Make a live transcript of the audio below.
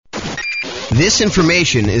This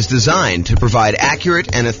information is designed to provide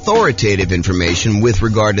accurate and authoritative information with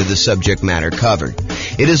regard to the subject matter covered.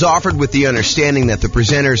 It is offered with the understanding that the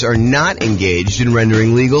presenters are not engaged in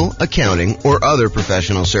rendering legal, accounting, or other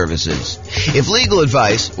professional services. If legal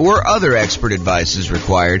advice or other expert advice is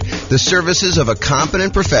required, the services of a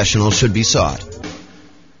competent professional should be sought.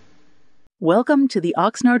 Welcome to the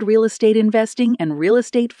Oxnard Real Estate Investing and Real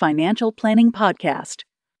Estate Financial Planning Podcast.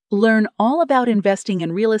 Learn all about investing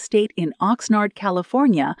in real estate in Oxnard,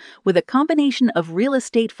 California, with a combination of real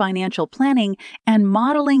estate financial planning and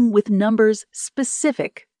modeling with numbers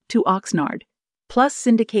specific to Oxnard, plus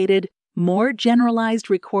syndicated, more generalized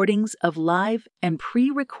recordings of live and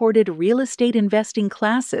pre-recorded real estate investing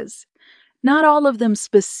classes, not all of them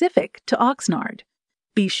specific to Oxnard.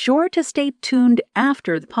 Be sure to stay tuned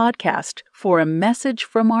after the podcast for a message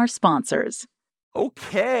from our sponsors.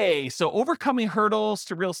 Okay, so overcoming hurdles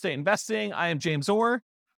to real estate investing. I am James Orr.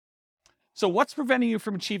 So what's preventing you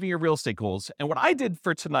from achieving your real estate goals? And what I did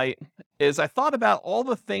for tonight is I thought about all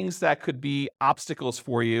the things that could be obstacles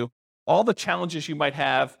for you, all the challenges you might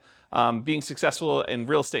have being successful in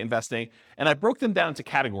real estate investing, and I broke them down into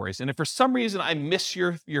categories. And if for some reason I missed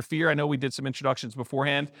your fear, I know we did some introductions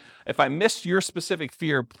beforehand. If I missed your specific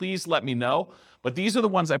fear, please let me know. But these are the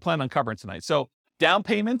ones I plan on covering tonight. So down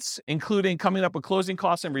payments, including coming up with closing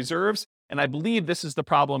costs and reserves. And I believe this is the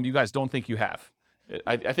problem you guys don't think you have.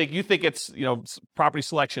 I think you think it's, property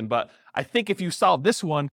selection, but I think if you solve this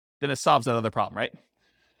one, then it solves that other problem, right?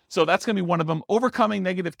 So that's going to be one of them. Overcoming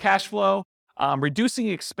negative cash flow, reducing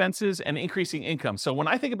expenses, and increasing income. So when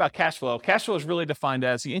I think about cash flow is really defined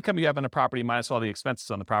as the income you have on a property minus all the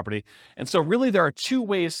expenses on the property. And so really there are two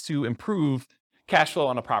ways to improve cash flow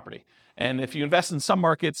on a property. And if you invest in some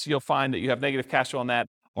markets, you'll find that you have negative cash flow on that.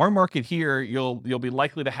 Our market here, you'll be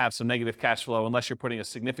likely to have some negative cash flow unless you're putting a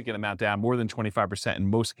significant amount down, more than 25% in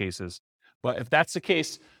most cases. But if that's the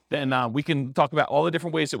case, then we can talk about all the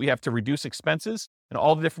different ways that we have to reduce expenses and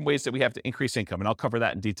all the different ways that we have to increase income. And I'll cover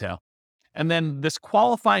that in detail. And then this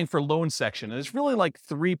qualifying for loan section, and there's really like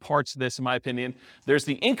three parts to this, in my opinion. There's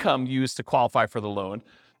the income used to qualify for the loan.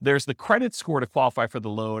 There's the credit score to qualify for the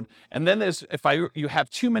loan. And then there's, you have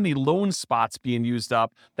too many loan spots being used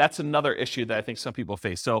up, that's another issue that I think some people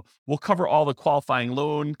face. So we'll cover all the qualifying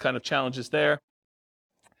loan kind of challenges there.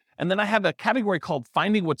 And then I have a category called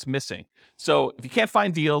finding what's missing. So if you can't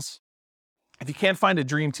find deals, if you can't find a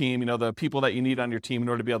dream team, the people that you need on your team in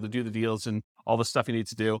order to be able to do the deals and all the stuff you need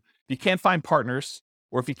to do, if you can't find partners,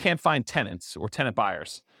 or if you can't find tenants or tenant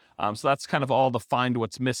buyers. So that's kind of all the find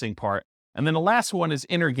what's missing part. And then the last one is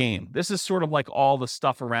inner game. This is sort of like all the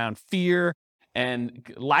stuff around fear and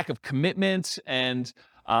lack of commitment and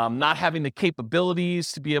not having the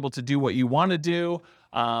capabilities to be able to do what you want to do,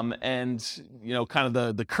 and kind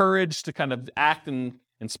of the courage to kind of act in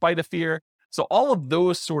spite of fear. So all of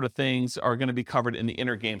those sort of things are going to be covered in the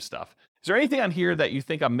inner game stuff. Is there anything on here that you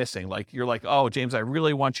think I'm missing? Like you're like, oh, James, I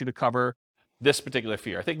really want you to cover this particular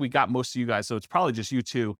fear. I think we got most of you guys, so it's probably just you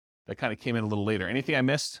two that kind of came in a little later. Anything I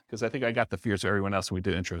missed? Because I think I got the fears of everyone else when we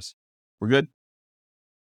did intros. We're good?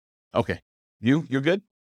 Okay. You're good?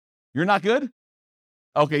 You're not good?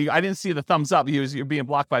 Okay, I didn't see the thumbs up. You're being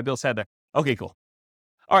blocked by Bill's head there. Okay, cool.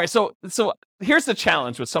 All right, so here's the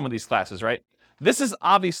challenge with some of these classes, right? This is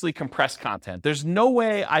obviously compressed content. There's no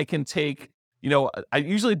way I can take, I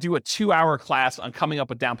usually do a 2-hour class on coming up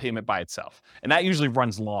with down payment by itself. And that usually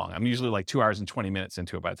runs long. I'm usually like 2 hours and 20 minutes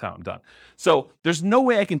into it by the time I'm done. So there's no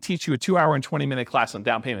way I can teach you a 2-hour and 20-minute class on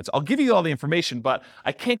down payments. I'll give you all the information, but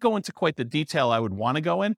I can't go into quite the detail I would want to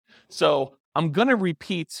go in. So I'm going to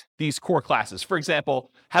repeat these core classes. For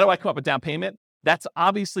example, how do I come up with down payment? That's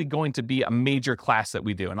obviously going to be a major class that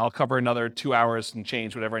we do. And I'll cover another 2 hours and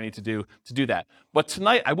change whatever I need to do that. But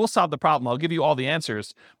tonight I will solve the problem. I'll give you all the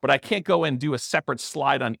answers, but I can't go and do a separate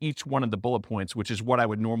slide on each one of the bullet points, which is what I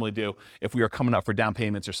would normally do if we were coming up for down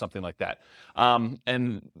payments or something like that.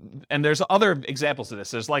 And there's other examples of this.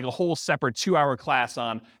 There's like a whole separate 2-hour class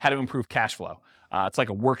on how to improve cash flow. It's like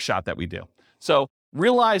a workshop that we do. So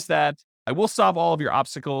realize that I will solve all of your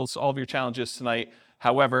obstacles, all of your challenges tonight.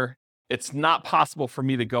 However, it's not possible for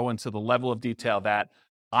me to go into the level of detail that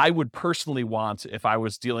I would personally want if I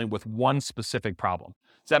was dealing with one specific problem.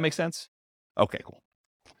 Does that make sense? Okay, cool.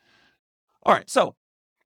 All right, so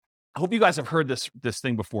I hope you guys have heard this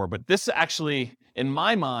thing before, but this actually, in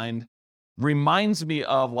my mind, reminds me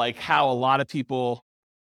of like how a lot of people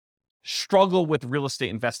struggle with real estate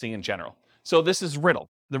investing in general. So this is riddle.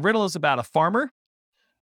 The riddle is about a farmer,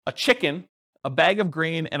 a chicken, a bag of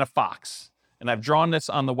grain, and a fox. And I've drawn this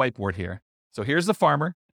on the whiteboard here. So here's the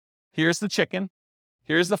farmer, here's the chicken,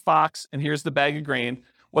 here's the fox, and here's the bag of grain.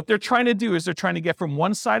 What they're trying to do is they're trying to get from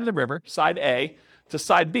one side of the river, side A, to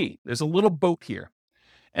side B. There's a little boat here.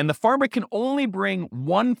 And the farmer can only bring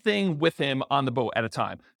one thing with him on the boat at a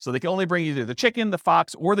time. So they can only bring either the chicken, the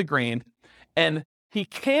fox, or the grain. And he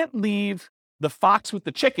can't leave the fox with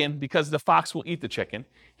the chicken because the fox will eat the chicken.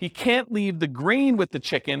 He can't leave the grain with the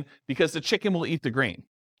chicken because the chicken will eat the grain.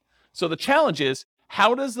 So the challenge is,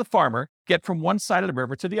 how does the farmer get from one side of the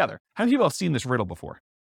river to the other? How many people have seen this riddle before?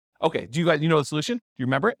 Okay, do you guys, know the solution? Do you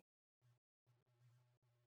remember it?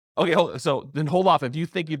 Okay, so then hold off if you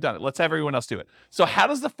think you've done it. Let's have everyone else do it. So how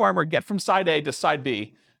does the farmer get from side A to side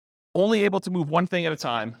B, only able to move one thing at a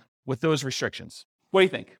time with those restrictions? What do you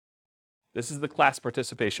think? This is the class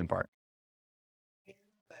participation part.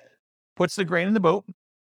 Puts the grain in the boat.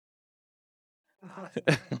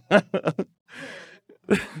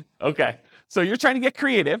 Okay, so you're trying to get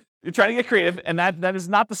creative. And that is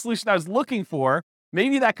not the solution I was looking for.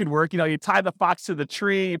 Maybe that could work. You tie the fox to the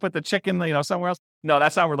tree, you put the chicken, somewhere else. No,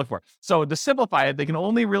 that's not what we're looking for. So to simplify it, they can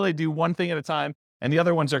only really do one thing at a time, and the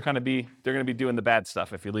other ones are they're going to be doing the bad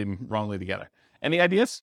stuff if you leave them wrongly together. Any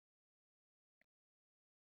ideas?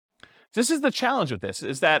 This is the challenge with this,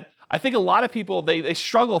 is that I think a lot of people, they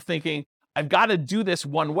struggle thinking, I've got to do this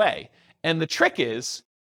one way. And the trick is,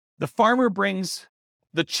 the farmer brings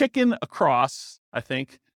the chicken across, I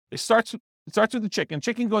think. It starts with the chicken.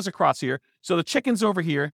 Chicken goes across here. So the chicken's over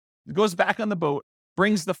here, it goes back on the boat,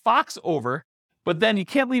 brings the fox over, but then you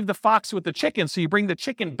can't leave the fox with the chicken, so you bring the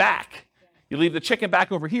chicken back. You leave the chicken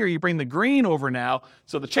back over here, you bring the grain over now,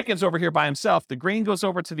 so the chicken's over here by himself, the grain goes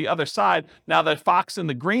over to the other side, now the fox and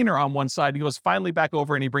the grain are on one side, he goes finally back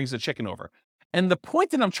over and he brings the chicken over. And the point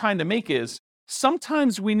that I'm trying to make is,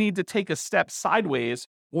 sometimes we need to take a step sideways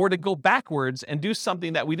or to go backwards and do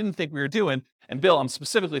something that we didn't think we were doing. And Bill, I'm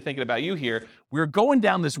specifically thinking about you here. We're going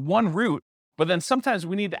down this one route, but then sometimes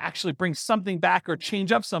we need to actually bring something back or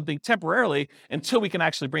change up something temporarily until we can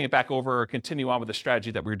actually bring it back over or continue on with the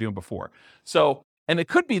strategy that we were doing before. So, and it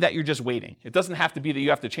could be that you're just waiting. It doesn't have to be that you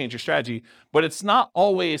have to change your strategy, but it's not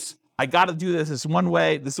always, I got to do this one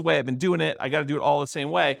way. This is the way I've been doing it. I got to do it all the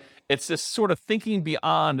same way. It's this sort of thinking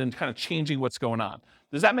beyond and kind of changing what's going on.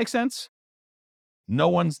 Does that make sense? No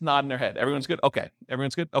one's nodding their head. Everyone's good? Okay.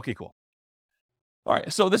 Everyone's good? Okay, cool. All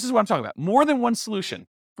right. So this is what I'm talking about. More than one solution.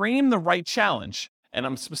 Frame the right challenge. And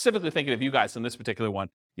I'm specifically thinking of you guys in this particular one.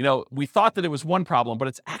 We thought that it was one problem, but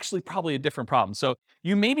it's actually probably a different problem. So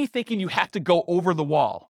you may be thinking you have to go over the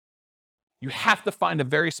wall. You have to find a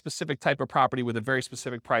very specific type of property with a very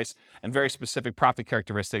specific price and very specific profit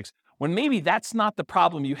characteristics, when maybe that's not the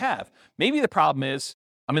problem you have. Maybe the problem is,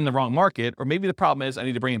 I'm in the wrong market, or maybe the problem is I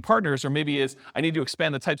need to bring in partners, or maybe is I need to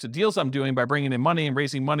expand the types of deals I'm doing by bringing in money and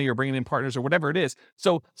raising money or bringing in partners or whatever it is.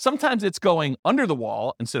 So sometimes it's going under the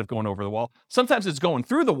wall instead of going over the wall. Sometimes it's going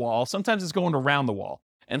through the wall. Sometimes it's going around the wall.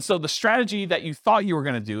 And so the strategy that you thought you were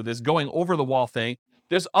going to do, this going over the wall thing,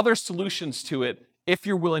 there's other solutions to it if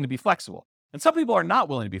you're willing to be flexible. And some people are not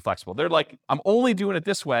willing to be flexible. They're like, I'm only doing it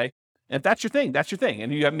this way. And if that's your thing, that's your thing.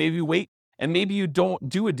 And you have maybe wait, and maybe you don't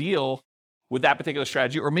do a deal with that particular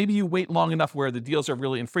strategy, or maybe you wait long enough where the deals are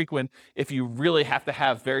really infrequent if you really have to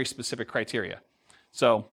have very specific criteria.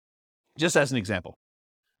 So just as an example.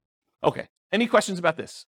 Okay, any questions about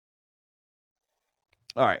this?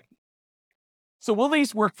 All right. So will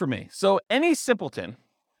these work for me? So any simpleton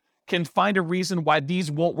can find a reason why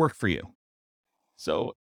these won't work for you.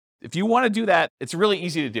 So if you want to do that, it's really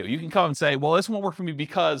easy to do. You can come and say, well, this won't work for me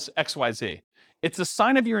because X, Y, Z. It's a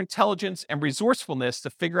sign of your intelligence and resourcefulness to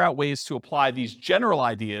figure out ways to apply these general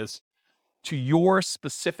ideas to your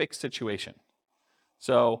specific situation.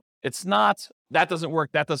 So it's not, that doesn't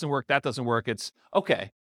work, that doesn't work, that doesn't work. It's, okay,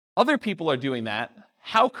 other people are doing that.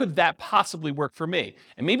 How could that possibly work for me?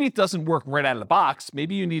 And maybe it doesn't work right out of the box.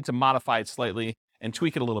 Maybe you need to modify it slightly and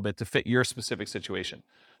tweak it a little bit to fit your specific situation.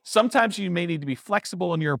 Sometimes you may need to be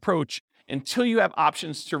flexible in your approach until you have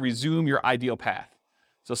options to resume your ideal path.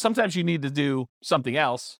 So sometimes you need to do something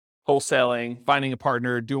else, wholesaling, finding a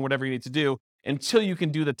partner, doing whatever you need to do, until you can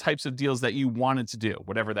do the types of deals that you wanted to do,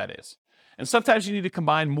 whatever that is. And sometimes you need to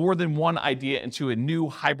combine more than one idea into a new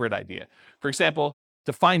hybrid idea. For example,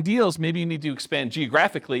 to find deals, maybe you need to expand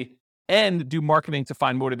geographically and do marketing to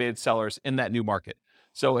find motivated sellers in that new market.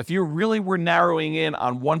 So if you really were narrowing in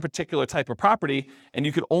on one particular type of property and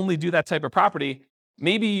you could only do that type of property,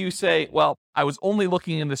 maybe you say, well, I was only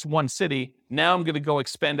looking in this one city. Now I'm going to go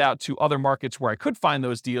expand out to other markets where I could find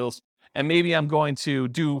those deals. And maybe I'm going to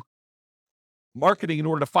do marketing in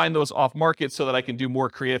order to find those off market so that I can do more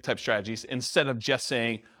creative type strategies instead of just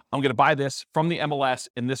saying, I'm going to buy this from the MLS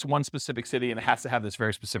in this one specific city and it has to have this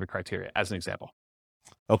very specific criteria, as an example.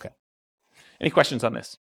 Okay. Any questions on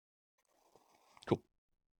this? Cool.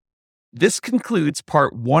 This concludes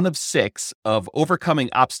part 1 of 6 of Overcoming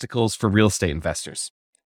Obstacles for Real Estate Investors.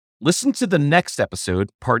 Listen to the next episode,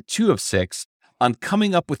 part 2 of 6, on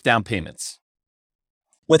coming up with down payments.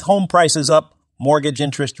 With home prices up, mortgage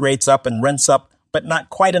interest rates up, and rents up, but not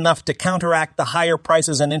quite enough to counteract the higher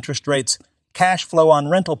prices and interest rates, cash flow on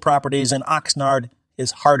rental properties in Oxnard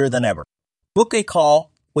is harder than ever. Book a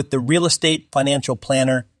call with the Real Estate Financial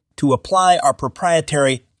Planner to apply our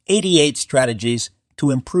proprietary 88 strategies to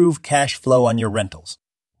improve cash flow on your rentals.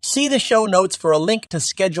 See the show notes for a link to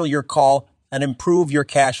schedule your call and improve your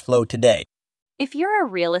cash flow today. If you're a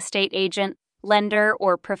real estate agent, lender,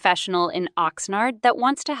 or professional in Oxnard that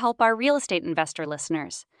wants to help our real estate investor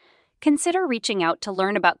listeners, consider reaching out to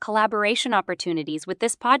learn about collaboration opportunities with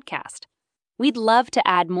this podcast. We'd love to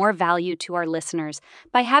add more value to our listeners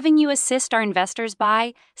by having you assist our investors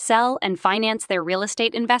buy, sell, and finance their real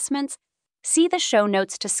estate investments. See the show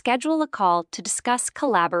notes to schedule a call to discuss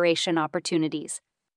collaboration opportunities.